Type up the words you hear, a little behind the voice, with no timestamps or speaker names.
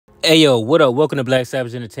Hey yo, what up? Welcome to Black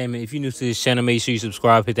Savage Entertainment. If you're new to this channel, make sure you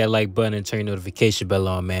subscribe, hit that like button, and turn your notification bell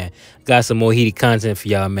on, man. Got some more heated content for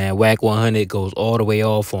y'all, man. Wack 100 goes all the way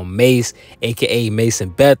off on Mace, aka Mason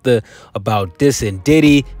Betha, about dissing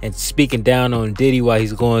Diddy and speaking down on Diddy while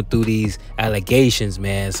he's going through these allegations,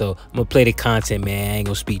 man. So I'm gonna play the content, man. I ain't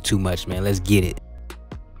gonna speak too much, man. Let's get it.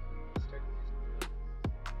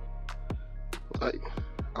 Like,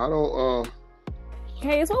 I don't.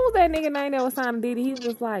 Hey, so what was that nigga name that was signed Diddy? He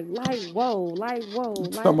was like whoa, like whoa, You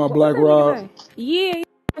like talking about what was Black that nigga Rob? name? Yeah, I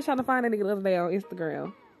was trying to find that nigga the other day on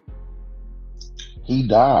Instagram. He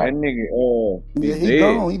died. That nigga, Yeah, he dead.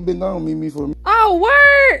 gone. He been gone. Mimi for me. Oh,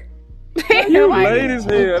 word! You Like, late as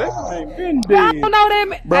hell. That ain't been I dead. don't know that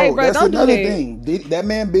man. Hey, Bro, bro, that's don't do another that. thing. That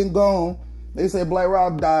man been gone. They said Black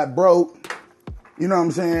Rob died broke. You know what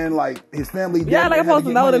I'm saying? Like, his family Yeah, damn like near I'm had to supposed to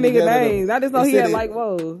get know the money nigga together. names. I just know he had like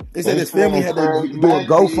whoa. They said They his family said had to Craig do a Mack did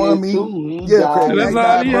GoFundMe. too. He Yeah, died Craig That's Mack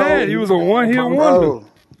all died he had. He broke. was a one-hit wonder. Bro,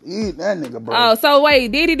 that nigga, bro. Oh, so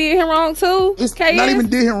wait, Diddy did him wrong too? It's not KS? even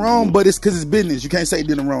did him wrong, but it's because it's business. You can't say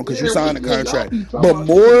did him wrong because you Yeah, signed a y'all contract. be talking But about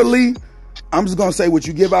morally, I'm just gonna say what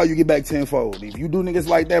you give out, you get back tenfold. If you do niggas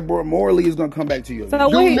like that, bro, morally, it's gonna come back to you So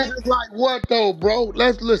again. Do what he niggas like what though, bro?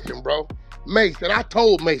 Let's listen, bro. Mace, and I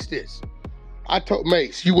told Mace this. I told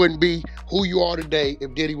Mace, you wouldn't be who you are today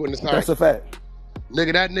if Diddy wouldn't have That's signed a fact. you.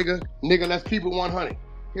 Nigga, that nigga, let's keep it 100.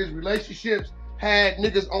 His relationships had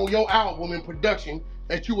niggas on your album in production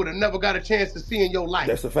that you would have never got a chance to see in your life.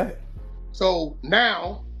 That's a fact. So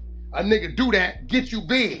now, a nigga do that, get you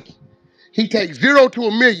big. He takes 0 to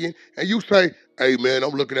 $1 million, and you say, hey man,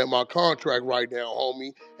 I'm looking at my contract right now,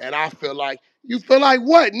 homie, and I feel like, you feel like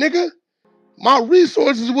what, nigga? My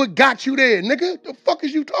resources is what got you there, nigga. The fuck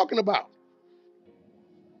is you talking about?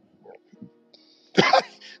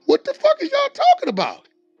 What the fuck is y'all talking about?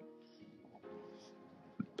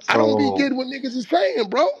 I don't be so. getting what niggas is saying,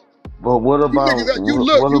 bro. But what You about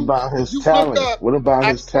niggas, what about his you look talent? up What about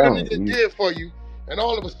after his what a talent? nigga did for you, and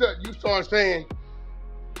all of a sudden you start saying,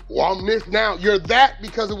 well, I'm this now. You're that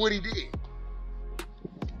because of what he did.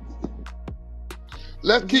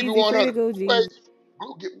 Let's keep it Jeezy free to 100. go, Jeezy.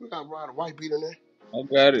 We got a white beat in there. I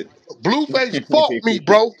got it. Blueface fought me,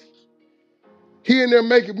 bro. He in there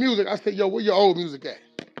making music. I said, yo, where your old music at?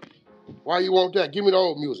 Why you want that? Give me the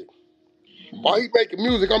old music. While he making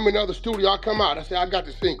music, I'm in the other studio. I come out. I say, I got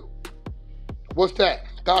the single. What's that?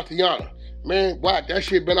 Tatiana. Man, Wack, that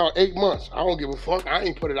shit been out 8 months. I don't give a fuck. I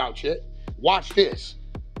ain't put it out yet. Watch this.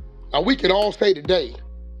 Now, we can all say today,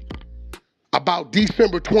 about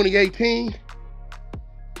December 2018,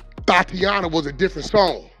 Tatiana was a different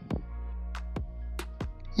song.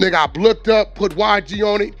 Nigga, I looked up, put YG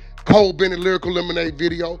on it, Cole Bennett Lyrical Lemonade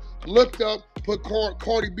video. Looked up, put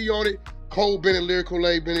Cardi B on it, Cole Bennett Lyrical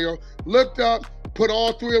Lemonade video. Looked up, put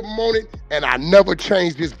all 3 of them on it, and I never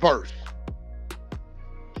changed this verse.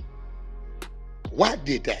 Wack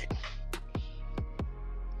did that.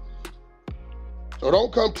 So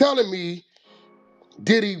don't come telling me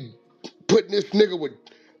Diddy putting this nigga with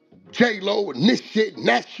J-Lo and this shit and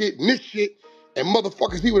that shit and this shit and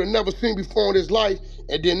motherfuckers he would have never seen before in his life,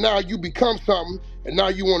 and then now you become something and now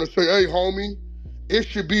you want to say, hey homie, it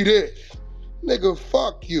should be this. Nigga,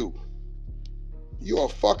 fuck you. You a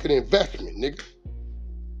fucking investment, nigga.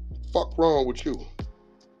 Fuck wrong with you?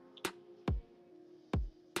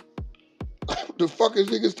 What the fuck is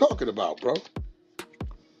niggas talking about, bro?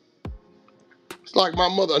 It's like my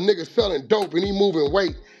mother, a nigga selling dope and he moving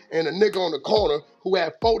weight, and a nigga on the corner who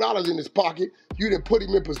had $4 in his pocket, you didn't put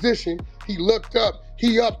him in position, he looked up,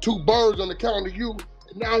 he up 2 birds on the count of you,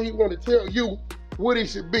 and now he want to tell you what he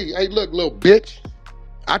should be. Hey, look, little bitch,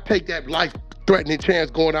 I take that life-threatening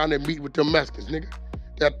chance going down there meeting with them Mexicans, nigga.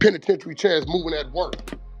 That penitentiary chance moving at work,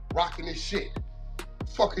 rocking this shit.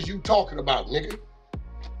 Fuck is you talking about, nigga?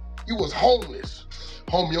 You was homeless.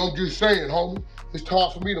 Homie, I'm just saying, homie, it's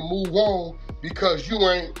time for me to move on because you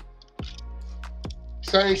ain't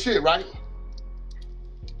same shit, right?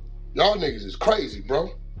 Y'all niggas is crazy, bro.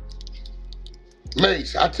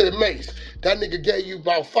 Mace, I tell Mace, that nigga gave you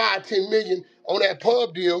about 5-10 million on that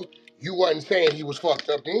pub deal. You wasn't saying he was fucked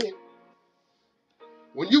up then.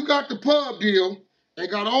 When you got the pub deal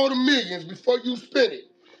and got all the millions before you spent it,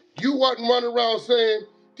 you wasn't running around saying,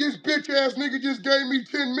 this bitch ass nigga just gave me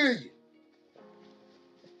 10 million.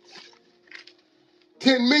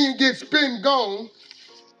 10 million gets spent and gone.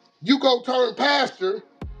 You go turn pastor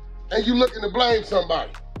and you looking to blame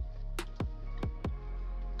somebody.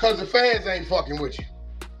 Cause the fans ain't fucking with you.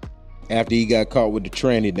 After he got caught with the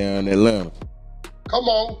tranny down in Atlanta. Come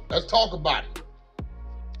on, let's talk about it.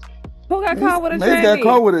 Who got caught with a Mace got tranny?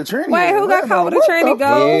 caught with a tranny. Wait, who got caught with a What tranny, the fuck?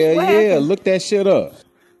 Ghost? Yeah, What yeah. happened? Look that shit up.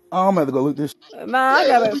 I'm gonna have to go look this. Nah, I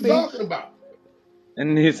Yeah, what gotta we see. talking about?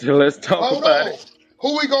 And he said, let's talk Hold about on. it.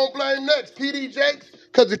 Who we gonna blame next? TD Jakes?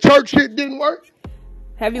 Because the church shit didn't work?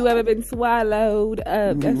 Have you ever been swallowed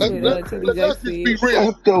up? That's what TD Jakes Let's just be said. real.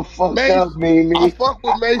 Shut the fuck Mace, up, I Mimi. fuck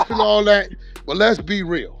with Mace and all that, but let's be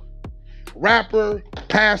real. Rapper,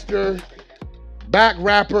 pastor, back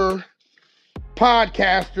rapper,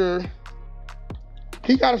 podcaster,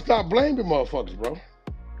 he gotta stop blaming motherfuckers, bro.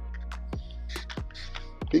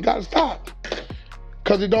 He gotta stop.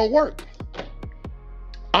 Cause it don't work.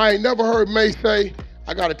 I ain't never heard Mace say,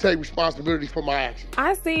 I gotta take responsibility for my actions.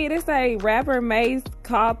 I see it. It's a rapper Mace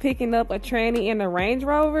caught picking up a tranny in a Range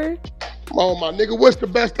Rover. Come on, my nigga, what's the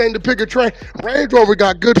best thing to pick a train? Range Rover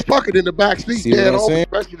got good fucking in the back seat, See what dead I'm on, saying?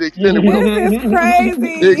 especially the extended wheel. This is The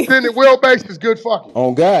crazy. extended wheelbase is good fucking.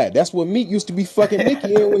 On God, that's what Meek used to be fucking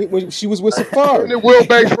Nicki in when she was with Safari. Extended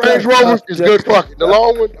wheelbase Range Rovers is good fucking. The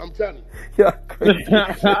long one, I'm telling you. Yeah, crazy.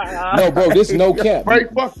 No, bro, this no cap. Straight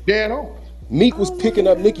fucking dead on. Meek was Oh picking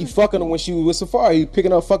my up Nicki, God. fucking her when she was with Safari. He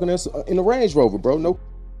picking up fucking us in the Range Rover, bro. No.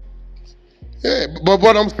 Yeah, but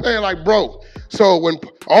what I'm saying, like, bro, so when,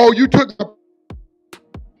 oh, you took,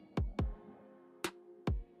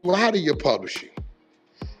 well, how do you publish it?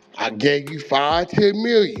 I gave you 5-10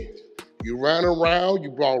 million. You ran around,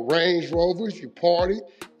 you brought Range Rovers, you partied,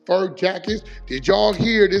 fur jackets. Did y'all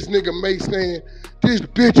hear this nigga Mace saying, this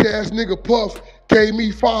bitch ass nigga Puff gave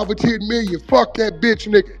me 5 or 10 million. Fuck that bitch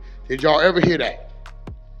nigga. Did y'all ever hear that?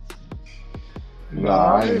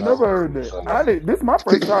 Nah, I I ain't ain't never never heard heard him that. say that. This is my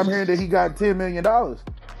first time hearing that he got $10 million.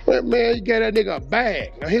 Man, you gave that nigga a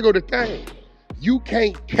bag. Now here go the thing. You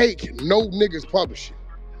can't take no niggas publishing.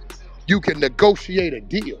 You can negotiate a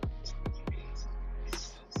deal.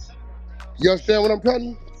 You understand what I'm telling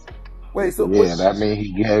you? Wait, so Yeah, that means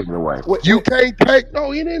he gave it away. You can't take,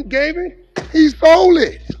 no, he didn't give it. He sold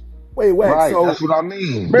it. wait, Wack. Right, So that's what I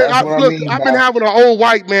mean. Man, That's what I look, mean I've been by having an old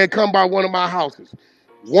white man come by one of my houses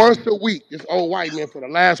once a week. This old white man for the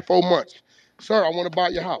last 4 months. Sir, I want to buy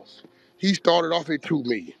your house. He started off at 2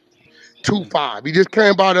 million, 2.5. He just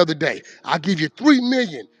came by the other day. I'll give you 3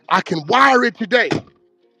 million. I can wire it today.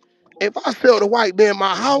 If I sell the white man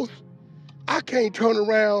my house, I can't turn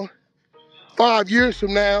around 5 years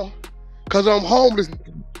from now because I'm homeless.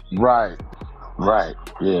 right, right.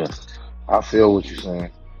 Yeah, I feel what you're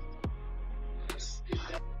saying.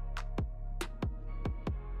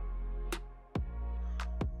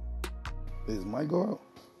 is Mike go out?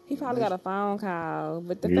 He probably got a phone call.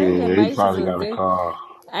 But the fact that Yeah, he Mace is probably a got a car.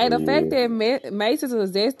 hey, the fact Yeah, that Mace is a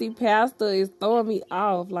zesty pastor is throwing me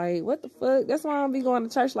off. Like, what the fuck? That's why I don't be going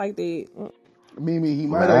to church like that. Mimi, he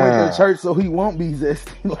might have went to man. church so he won't be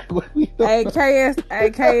zesty. Like, what we doing? Hey, KS, hey,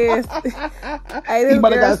 He this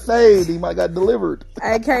might have girl, got saved. He might have got delivered.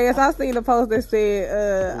 hey, KS, I seen a post that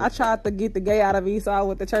said, I tried to get the gay out of me, so I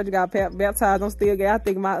went to church and got baptized. I'm still gay. I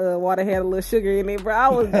think my water had a little sugar in it, bro. I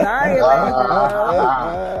was dying laughing,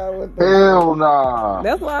 bro. What the Hell nah.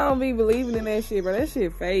 That's why I don't be believing in that shit, bro. That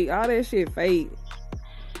shit fake. All that shit fake.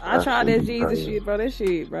 I That tried shit that be Jesus crazy. shit, bro. That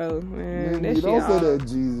shit, bro. Man, Mimi, that shit. don't say that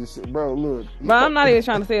Jesus shit, bro. Look, But I'm not even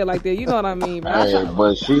trying to say it like that. You know what I mean, bro. I Hey, try.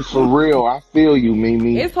 but she for real. I feel you,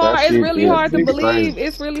 Mimi. It's That hard. It's shit really is hard to be believe. crazy.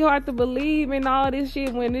 It's really hard to believe in all this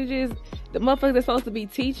shit when it's just the motherfuckers that's supposed to be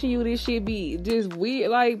teaching you this shit be just weird.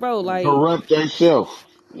 Like, bro, like, Corrupt themselves.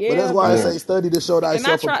 but that's yeah, why I Yeah. say bro. study to show And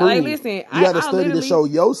I thyself try. Like, approved. listen, You got to I study to literally. show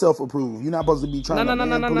yourself approved. You're not supposed to be No, trying no, to no,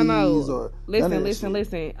 no, man no, no, please no. or none of that shit.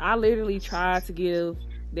 Listen. I literally tried to give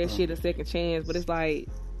that shit a second chance, but it's like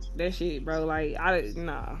that shit, bro. Like,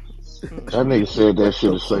 nah. That nigga said that What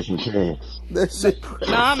shit the a fuck? second chance. That But shit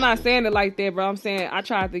no, crazy. I'm not saying it like that, bro. I'm saying I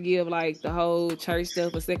tried to give like the whole church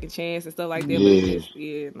stuff a second chance and stuff like that, but it Yeah. just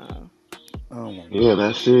no. Oh my Yeah, god.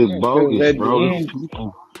 that shit Because bogus, bro.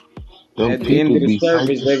 Them at the end people of the be fake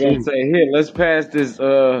service, as they're gonna shit. say, "Here, let's pass this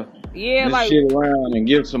Yeah, this like shit around and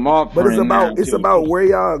give some But offering now it's to the about where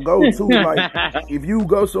y'all go to. Like, people." if you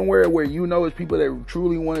go somewhere where you know it's people that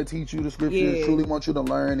truly want to teach you the scriptures, yeah. truly want you to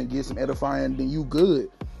learn and get some edifying, then you good.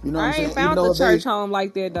 You know what I'm I ain't saying? Even found the though if they, church home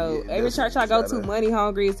like that though. yeah, Every that's church I go to, money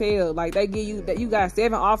hungry as hell. Like they give you that you got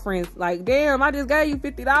 7 offerings. Like damn, I just gave you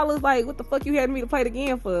 $50. Like what the fuck you had me to play the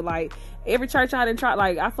game for? Like every church I didn't try.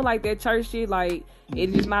 Like I feel like that church shit. Like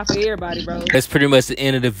it's just not for everybody, bro. That's pretty much the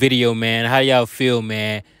end of the video, man. How y'all feel,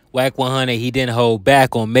 man? Wack 100, he didn't hold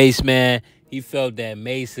back on Mace, man. He felt that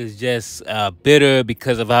Mace is just bitter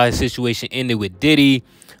because of how his situation ended with Diddy.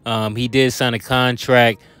 He did sign a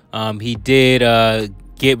contract. He did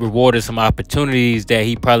get rewarded some opportunities that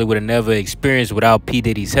he probably would have never experienced without P.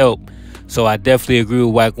 Diddy's help. So I definitely agree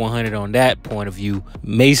with Wack 100 on that point of view.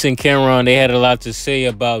 Mace and Cameron, they had a lot to say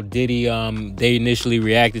about Diddy. They initially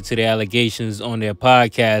reacted to the allegations on their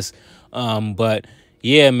podcast. But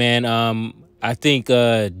yeah, man, I think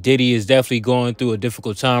Diddy is definitely going through a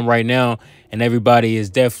difficult time right now, and everybody is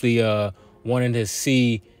definitely wanting to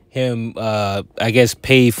see him, I guess,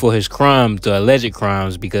 pay for his crimes, the alleged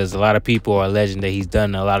crimes, because a lot of people are alleging that he's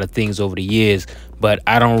done a lot of things over the years. But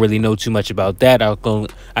I don't really know too much about that.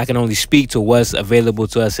 I can only speak to what's available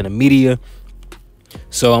to us in the media.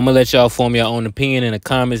 So I'm gonna let y'all form your own opinion in the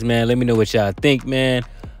comments, man. Let me know what y'all think, man.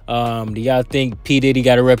 Do y'all think P. Diddy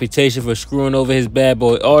got a reputation for screwing over his bad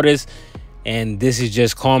boy artists, and this is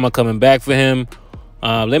just karma coming back for him?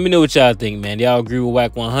 Let me know what y'all think, man. Y'all agree with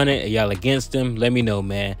Wack 100? Are y'all against him? Let me know,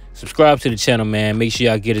 man. Subscribe to the channel, man. Make sure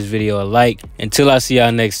y'all give this video a like. Until I see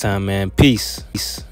y'all next time, man. Peace.